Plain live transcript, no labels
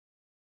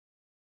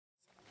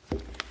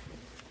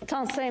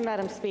Tansay,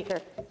 Madam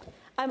Speaker.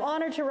 I'm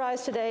honoured to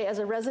rise today as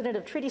a resident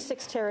of Treaty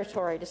 6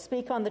 territory to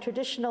speak on the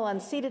traditional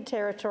unceded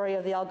territory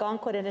of the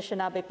Algonquin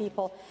Anishinaabe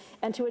people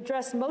and to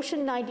address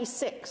Motion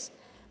 96,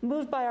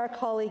 moved by our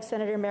colleague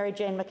Senator Mary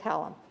Jane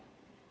McCallum.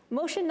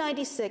 Motion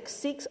 96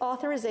 seeks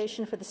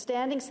authorization for the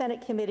Standing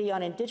Senate Committee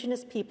on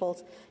Indigenous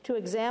Peoples to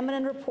examine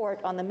and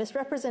report on the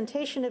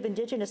misrepresentation of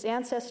Indigenous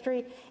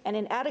ancestry and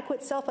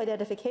inadequate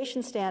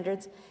self-identification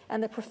standards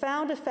and the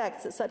profound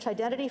effects that such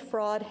identity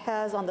fraud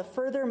has on the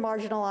further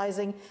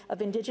marginalizing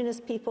of Indigenous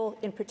people,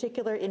 in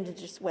particular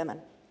Indigenous women.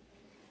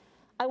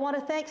 I want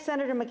to thank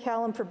Senator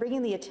McCallum for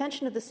bringing the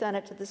attention of the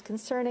Senate to this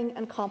concerning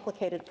and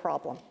complicated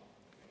problem.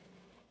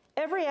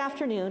 Every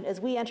afternoon,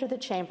 as we enter the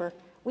chamber,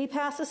 we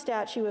pass a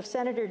statue of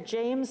Senator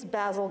James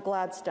Basil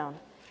Gladstone,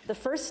 the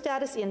first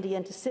status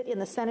Indian to sit in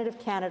the Senate of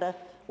Canada,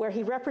 where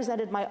he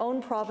represented my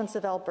own province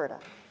of Alberta.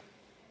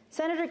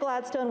 Senator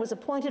Gladstone was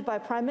appointed by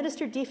Prime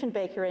Minister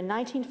Diefenbaker in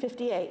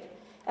 1958,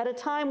 at a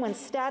time when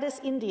status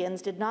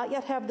Indians did not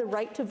yet have the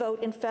right to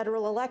vote in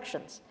federal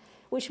elections,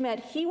 which meant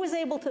he was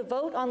able to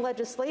vote on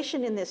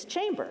legislation in this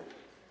chamber,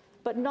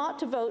 but not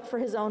to vote for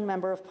his own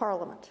member of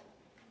Parliament.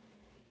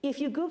 If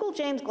you Google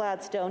James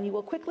Gladstone, you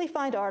will quickly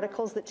find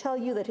articles that tell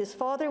you that his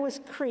father was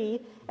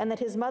Cree and that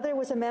his mother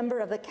was a member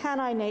of the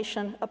Kainai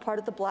Nation, a part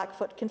of the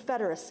Blackfoot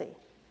Confederacy.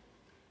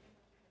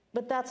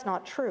 But that's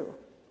not true.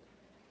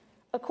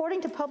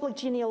 According to public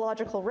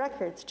genealogical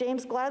records,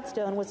 James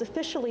Gladstone was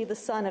officially the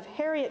son of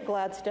Harriet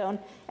Gladstone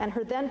and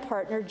her then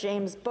partner,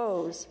 James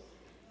Bowes.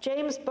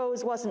 James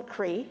Bowes wasn't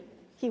Cree.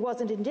 He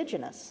wasn't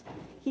Indigenous.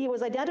 He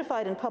was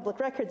identified in public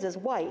records as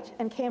white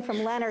and came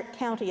from Lanark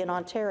County in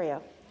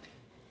Ontario.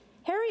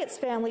 Harriet's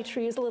family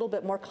tree is a little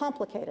bit more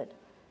complicated.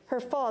 Her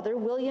father,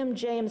 William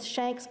James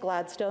Shanks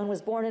Gladstone,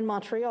 was born in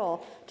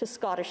Montreal to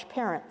Scottish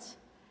parents.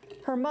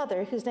 Her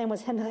mother, whose name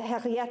was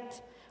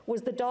Henriette,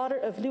 was the daughter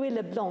of Louis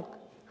Leblanc,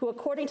 who,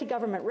 according to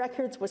government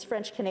records, was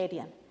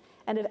French-Canadian,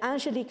 and of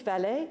Angélique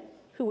Vallée,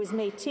 who was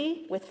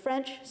Métis with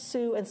French,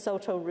 Sioux, and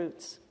Saulteaux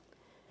roots.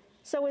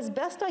 So as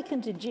best I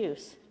can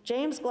deduce,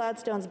 James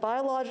Gladstone's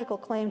biological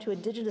claim to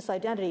Indigenous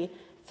identity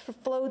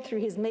flowed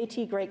through his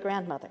Métis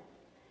great-grandmother.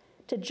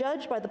 To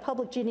judge by the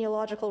public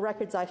genealogical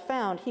records I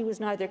found, he was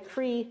neither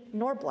Cree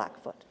nor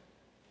Blackfoot.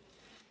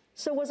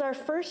 So was our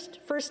first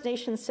First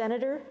Nation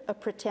senator a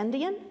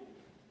Pretendian?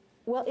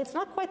 Well, it's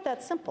not quite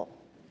that simple.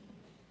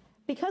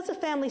 Because of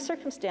family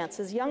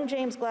circumstances, young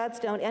James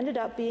Gladstone ended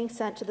up being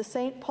sent to the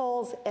St.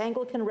 Paul's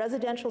Anglican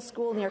Residential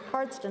School near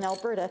Cardston,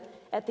 Alberta,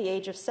 at the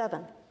age of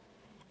 7.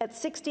 At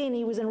 16,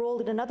 he was enrolled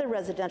in another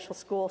residential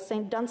school,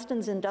 St.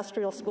 Dunstan's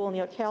Industrial School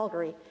near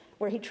Calgary,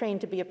 where he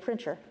trained to be a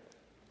printer.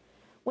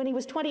 When he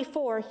was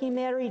 24, he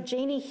married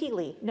Janie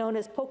Healy, known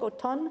as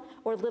Pocoton,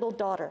 or Little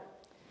Daughter.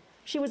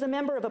 She was a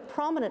member of a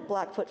prominent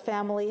Blackfoot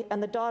family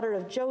and the daughter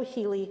of Joe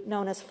Healy,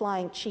 known as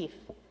Flying Chief.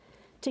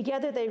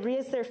 Together, they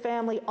raised their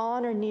family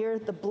on or near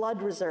the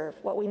Blood Reserve,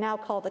 what we now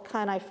call the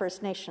Kainai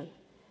First Nation.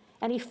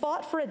 And he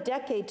fought for a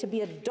decade to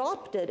be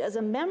adopted as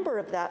a member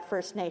of that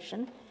First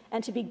Nation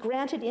and to be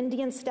granted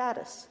Indian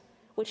status,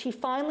 which he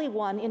finally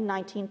won in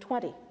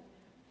 1920.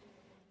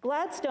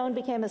 Gladstone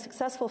became a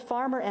successful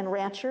farmer and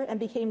rancher and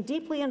became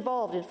deeply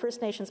involved in First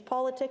Nations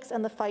politics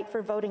and the fight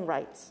for voting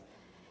rights.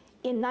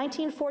 In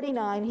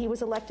 1949, he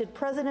was elected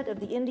president of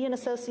the Indian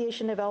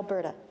Association of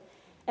Alberta.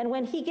 And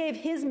when he gave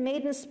his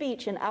maiden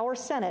speech in our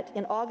Senate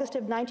in August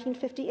of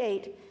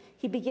 1958,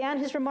 he began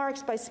his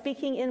remarks by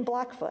speaking in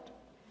Blackfoot.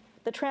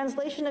 The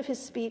translation of his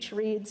speech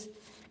reads,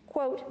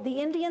 quote,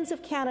 "The Indians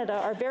of Canada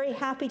are very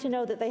happy to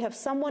know that they have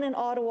someone in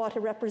Ottawa to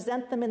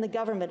represent them in the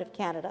government of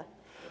Canada.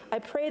 I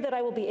pray that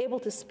I will be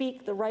able to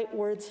speak the right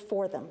words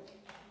for them."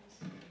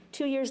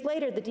 2 years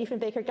later, the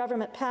Diefenbaker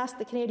government passed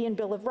the Canadian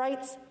Bill of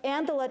Rights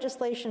and the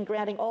legislation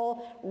granting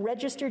all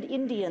registered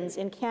Indians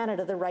in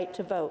Canada the right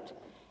to vote.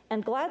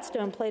 And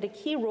Gladstone played a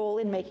key role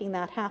in making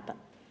that happen.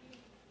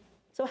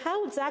 So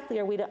how exactly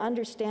are we to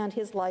understand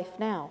his life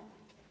now?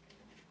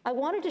 I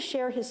wanted to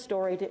share his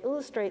story to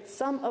illustrate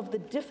some of the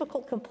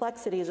difficult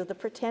complexities of the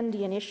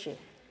Pretendian issue.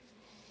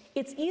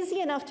 It's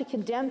easy enough to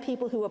condemn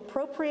people who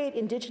appropriate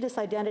Indigenous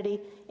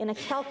identity in a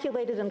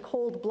calculated and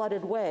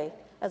cold-blooded way,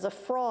 as a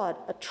fraud,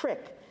 a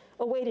trick,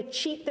 a way to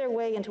cheat their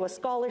way into a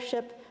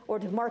scholarship or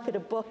to market a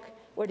book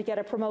or to get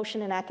a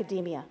promotion in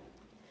academia.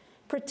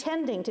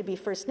 Pretending to be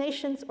First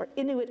Nations or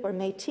Inuit or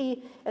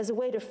Métis as a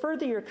way to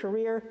further your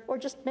career or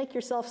just make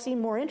yourself seem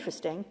more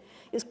interesting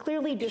is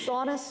clearly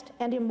dishonest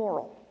and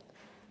immoral.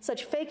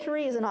 Such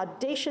fakery is an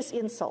audacious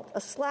insult,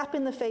 a slap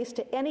in the face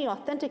to any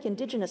authentic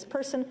Indigenous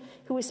person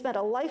who has spent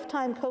a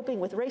lifetime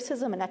coping with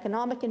racism and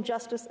economic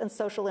injustice and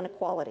social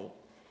inequality.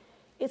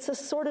 It's a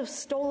sort of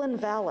stolen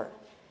valor,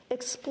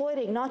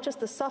 exploiting not just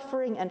the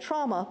suffering and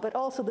trauma, but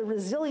also the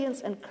resilience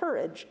and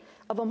courage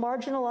of a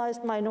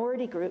marginalized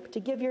minority group to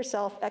give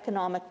yourself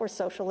economic or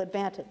social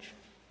advantage.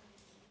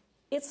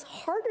 It's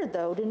harder,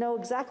 though, to know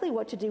exactly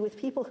what to do with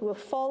people who have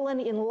fallen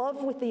in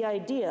love with the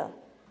idea,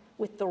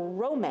 with the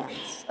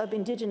romance of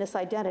Indigenous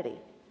identity,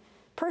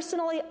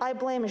 Personally, I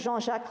blame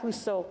Jean-Jacques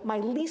Rousseau, my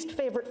least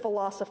favorite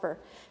philosopher,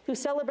 who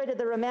celebrated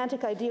the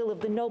romantic ideal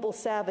of the noble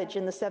savage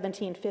in the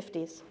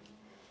 1750s.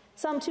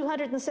 Some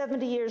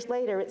 270 years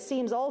later, it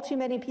seems all too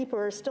many people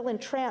are still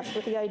entranced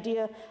with the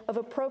idea of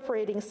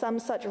appropriating some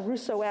such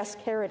Rousseau-esque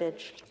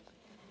heritage.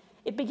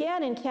 It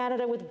began in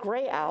Canada with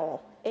Grey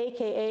Owl,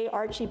 aka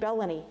Archie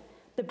Bellany,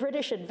 the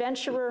British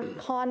adventurer,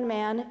 con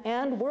man,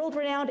 and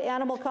world-renowned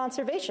animal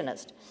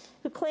conservationist,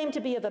 who claimed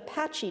to be of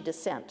Apache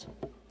descent.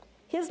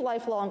 His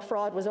lifelong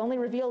fraud was only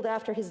revealed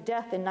after his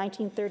death in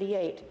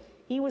 1938.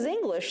 He was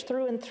English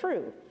through and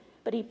through,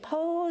 but he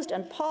posed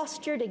and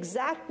postured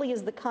exactly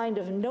as the kind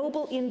of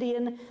noble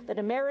Indian that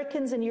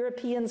Americans and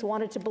Europeans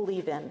wanted to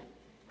believe in.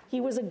 He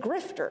was a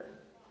grifter,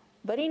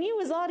 but he knew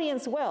his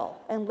audience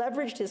well and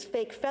leveraged his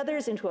fake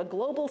feathers into a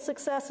global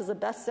success as a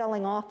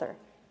best-selling author.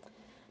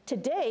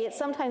 Today, it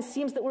sometimes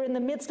seems that we're in the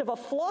midst of a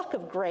flock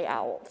of gray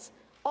owls.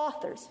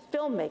 Authors,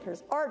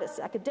 filmmakers, artists,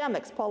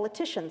 academics,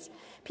 politicians,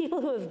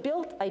 people who have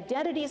built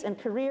identities and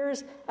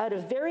careers out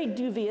of very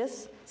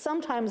dubious,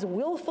 sometimes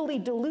willfully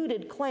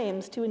deluded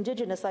claims to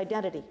Indigenous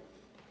identity.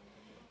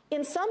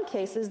 In some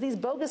cases, these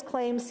bogus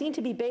claims seem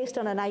to be based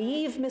on a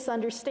naive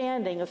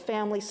misunderstanding of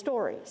family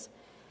stories.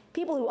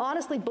 People who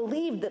honestly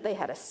believed that they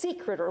had a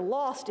secret or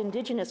lost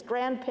Indigenous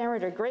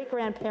grandparent or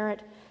great-grandparent,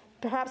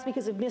 perhaps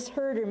because of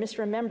misheard or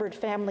misremembered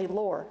family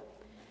lore.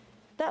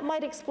 That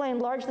might explain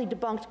largely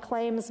debunked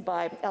claims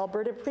by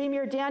Alberta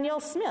Premier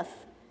Danielle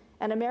Smith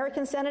and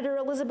American Senator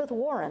Elizabeth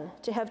Warren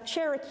to have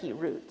Cherokee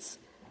roots,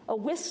 a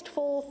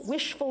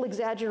wishful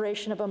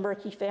exaggeration of a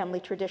murky family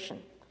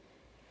tradition.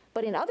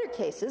 But in other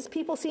cases,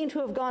 people seem to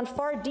have gone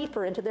far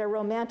deeper into their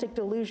romantic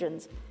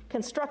delusions,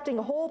 constructing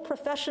whole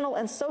professional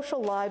and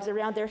social lives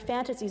around their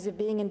fantasies of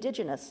being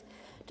Indigenous,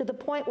 to the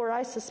point where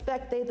I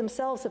suspect they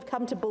themselves have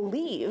come to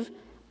believe,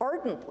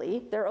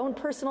 ardently, their own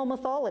personal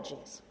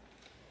mythologies.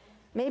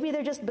 Maybe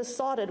they're just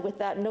besotted with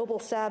that noble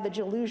savage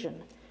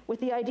illusion, with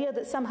the idea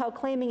that somehow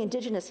claiming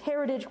Indigenous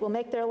heritage will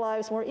make their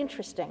lives more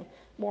interesting,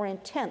 more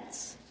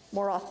intense,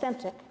 more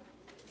authentic.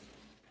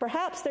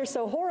 Perhaps they're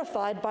so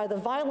horrified by the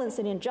violence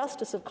and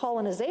injustice of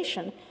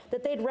colonization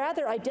that they'd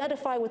rather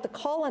identify with the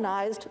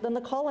colonized than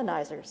the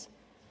colonizers.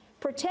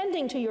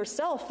 Pretending to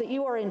yourself that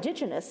you are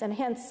Indigenous and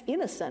hence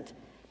innocent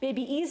may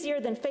be easier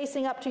than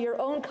facing up to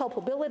your own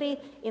culpability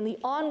in the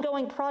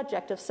ongoing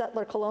project of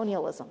settler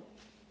colonialism.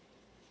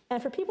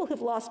 And for people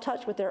who've lost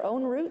touch with their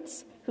own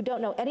roots, who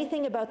don't know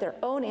anything about their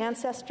own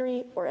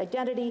ancestry or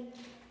identity,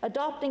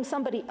 adopting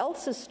somebody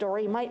else's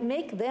story might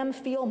make them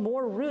feel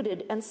more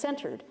rooted and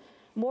centered,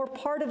 more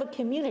part of a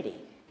community,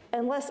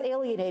 and less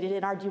alienated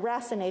in our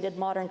deracinated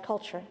modern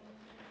culture.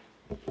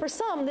 For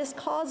some, this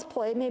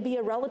cosplay may be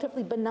a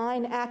relatively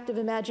benign act of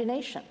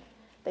imagination.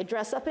 They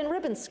dress up in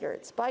ribbon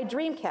skirts, buy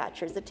dream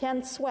catchers,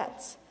 attend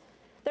sweats.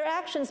 Their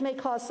actions may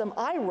cause some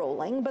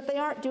eye-rolling, but they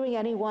aren't doing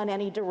anyone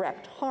any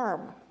direct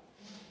harm.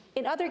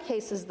 In other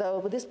cases,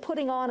 though, this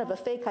putting on of a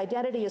fake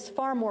identity is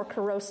far more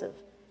corrosive.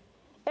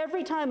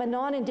 Every time a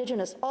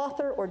non-Indigenous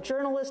author or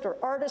journalist or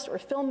artist or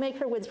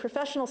filmmaker wins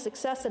professional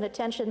success and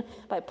attention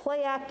by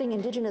play-acting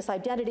Indigenous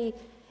identity,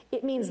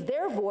 it means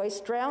their voice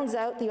drowns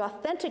out the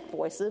authentic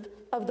voices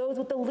of those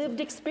with the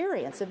lived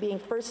experience of being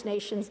First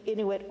Nations,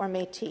 Inuit, or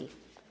Métis.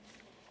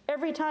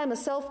 Every time a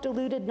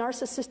self-deluded,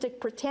 narcissistic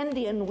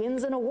pretendian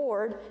wins an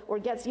award or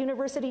gets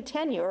university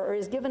tenure or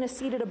is given a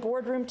seat at a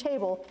boardroom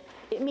table,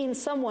 it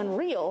means someone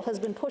real has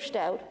been pushed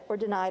out or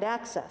denied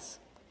access.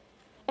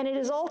 And it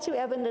is all too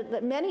evident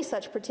that many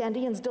such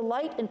pretendians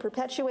delight in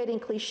perpetuating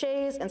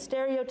cliches and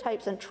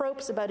stereotypes and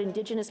tropes about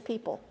Indigenous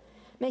people,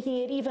 making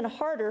it even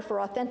harder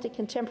for authentic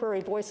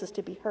contemporary voices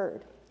to be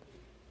heard.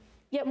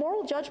 Yet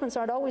moral judgments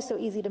aren't always so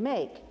easy to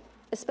make,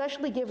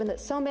 especially given that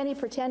so many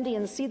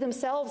pretendians see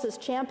themselves as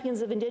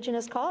champions of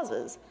Indigenous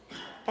causes,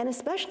 and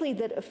especially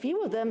that a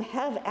few of them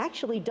have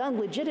actually done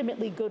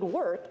legitimately good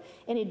work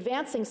in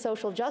advancing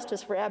social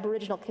justice for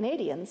Aboriginal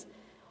Canadians,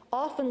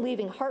 often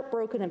leaving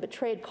heartbroken and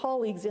betrayed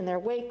colleagues in their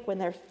wake when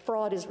their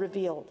fraud is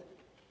revealed.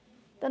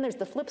 Then there's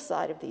the flip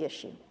side of the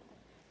issue.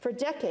 For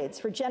decades,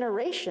 for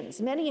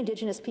generations, many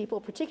Indigenous people,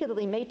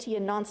 particularly Métis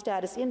and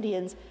non-status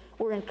Indians,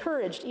 were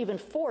encouraged, even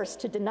forced,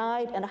 to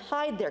deny and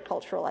hide their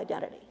cultural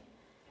identity.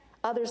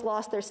 Others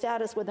lost their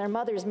status when their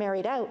mothers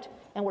married out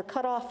and were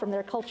cut off from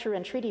their culture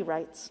and treaty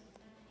rights.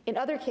 In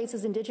other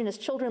cases, Indigenous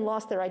children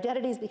lost their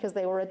identities because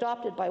they were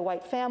adopted by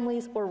white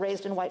families or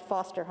raised in white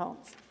foster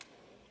homes.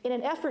 In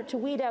an effort to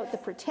weed out the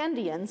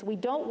pretendians, we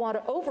don't want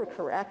to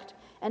overcorrect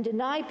and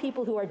deny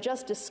people who are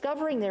just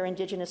discovering their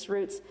Indigenous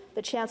roots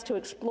the chance to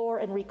explore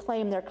and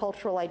reclaim their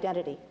cultural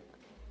identity.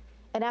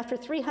 And after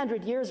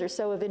 300 years or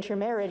so of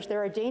intermarriage,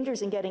 there are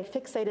dangers in getting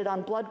fixated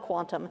on blood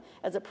quantum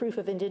as a proof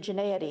of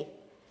indigeneity.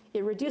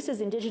 It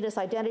reduces Indigenous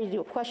identity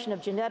to a question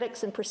of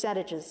genetics and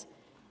percentages.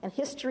 And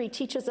history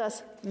teaches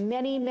us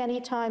many, many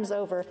times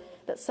over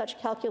that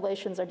such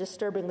calculations are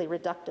disturbingly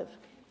reductive.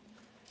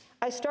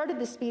 I started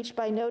the speech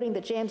by noting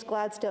that James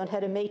Gladstone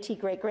had a Métis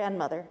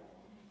great-grandmother.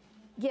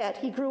 Yet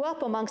he grew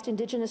up amongst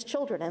Indigenous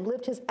children and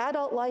lived his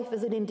adult life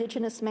as an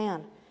Indigenous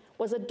man,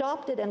 was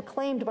adopted and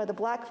claimed by the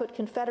Blackfoot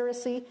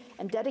Confederacy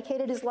and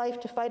dedicated his life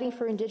to fighting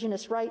for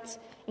Indigenous rights,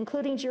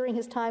 including during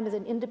his time as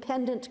an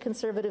independent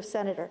Conservative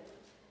senator.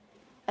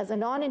 As a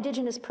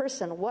non-Indigenous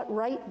person, what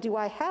right do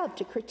I have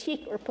to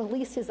critique or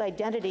police his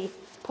identity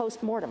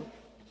post-mortem?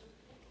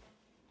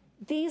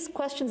 These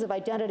questions of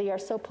identity are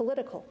so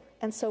political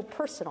and so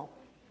personal.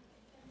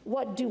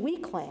 What do we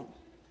claim?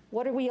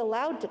 What are we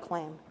allowed to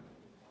claim?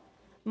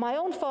 My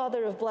own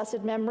father of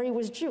blessed memory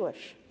was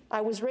Jewish. I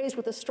was raised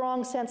with a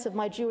strong sense of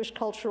my Jewish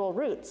cultural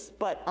roots,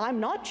 but I'm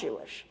not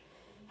Jewish.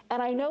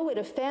 And I know it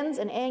offends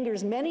and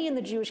angers many in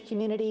the Jewish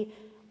community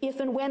if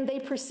and when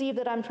they perceive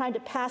that I'm trying to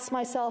pass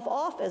myself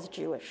off as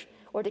Jewish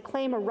or to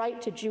claim a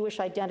right to Jewish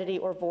identity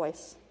or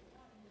voice.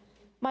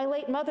 My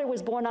late mother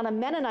was born on a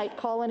Mennonite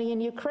colony in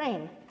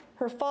Ukraine.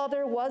 Her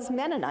father was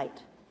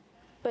Mennonite,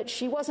 but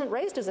she wasn't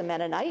raised as a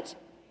Mennonite,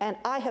 and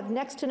I have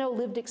next to no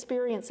lived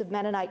experience of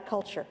Mennonite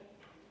culture.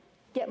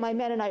 Yet my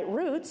Mennonite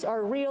roots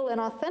are real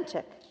and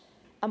authentic.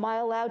 Am I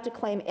allowed to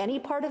claim any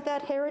part of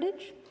that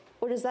heritage,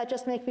 or does that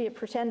just make me a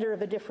pretender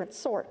of a different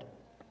sort?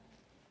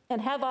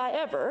 And have I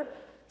ever,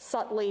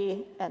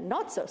 subtly and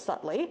not so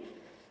subtly,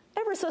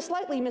 ever so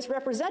slightly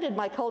misrepresented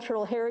my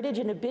cultural heritage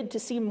in a bid to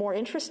seem more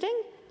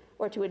interesting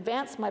or to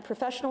advance my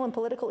professional and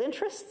political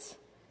interests?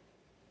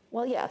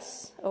 Well,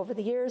 yes, over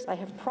the years I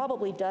have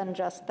probably done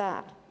just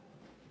that.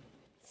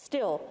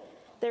 Still,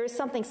 there is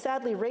something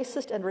sadly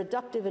racist and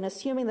reductive in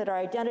assuming that our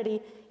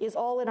identity is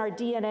all in our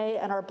DNA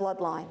and our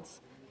bloodlines.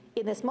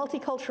 In this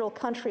multicultural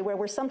country where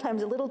we're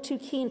sometimes a little too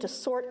keen to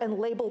sort and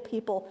label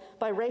people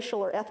by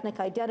racial or ethnic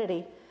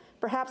identity,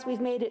 perhaps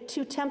we've made it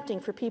too tempting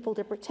for people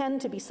to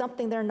pretend to be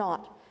something they're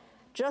not,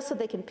 just so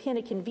they can pin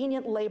a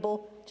convenient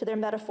label to their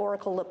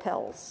metaphorical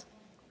lapels.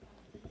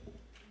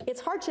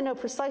 It's hard to know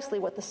precisely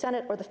what the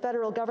Senate or the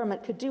federal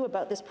government could do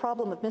about this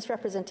problem of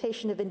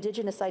misrepresentation of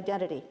Indigenous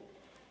identity.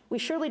 We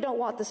surely don't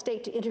want the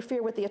state to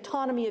interfere with the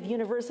autonomy of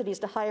universities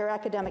to hire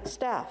academic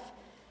staff,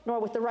 nor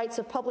with the rights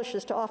of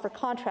publishers to offer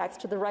contracts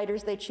to the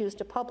writers they choose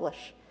to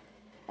publish.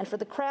 And for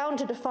the Crown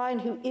to define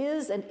who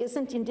is and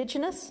isn't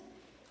Indigenous,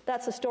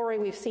 that's a story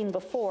we've seen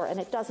before, and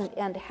it doesn't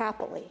end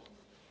happily.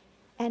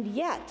 And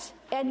yet,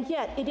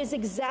 it is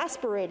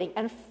exasperating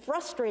and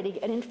frustrating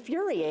and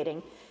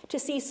infuriating to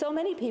see so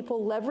many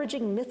people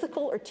leveraging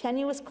mythical or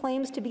tenuous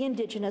claims to be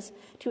Indigenous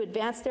to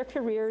advance their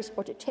careers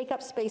or to take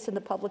up space in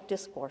the public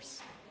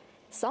discourse.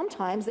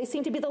 Sometimes they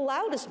seem to be the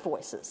loudest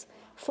voices,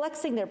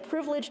 flexing their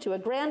privilege to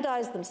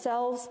aggrandize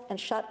themselves and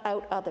shut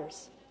out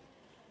others.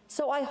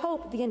 So I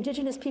hope the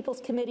Indigenous Peoples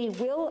Committee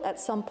will,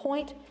 at some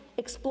point,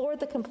 explore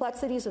the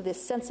complexities of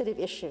this sensitive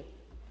issue.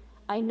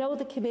 I know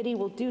the committee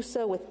will do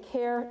so with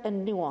care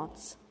and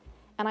nuance.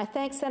 And I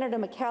thank Senator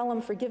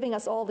McCallum for giving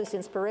us all this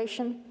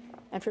inspiration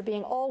and for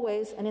being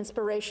always an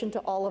inspiration to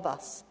all of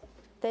us.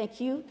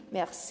 Thank you,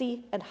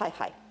 merci, and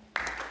hi-hi.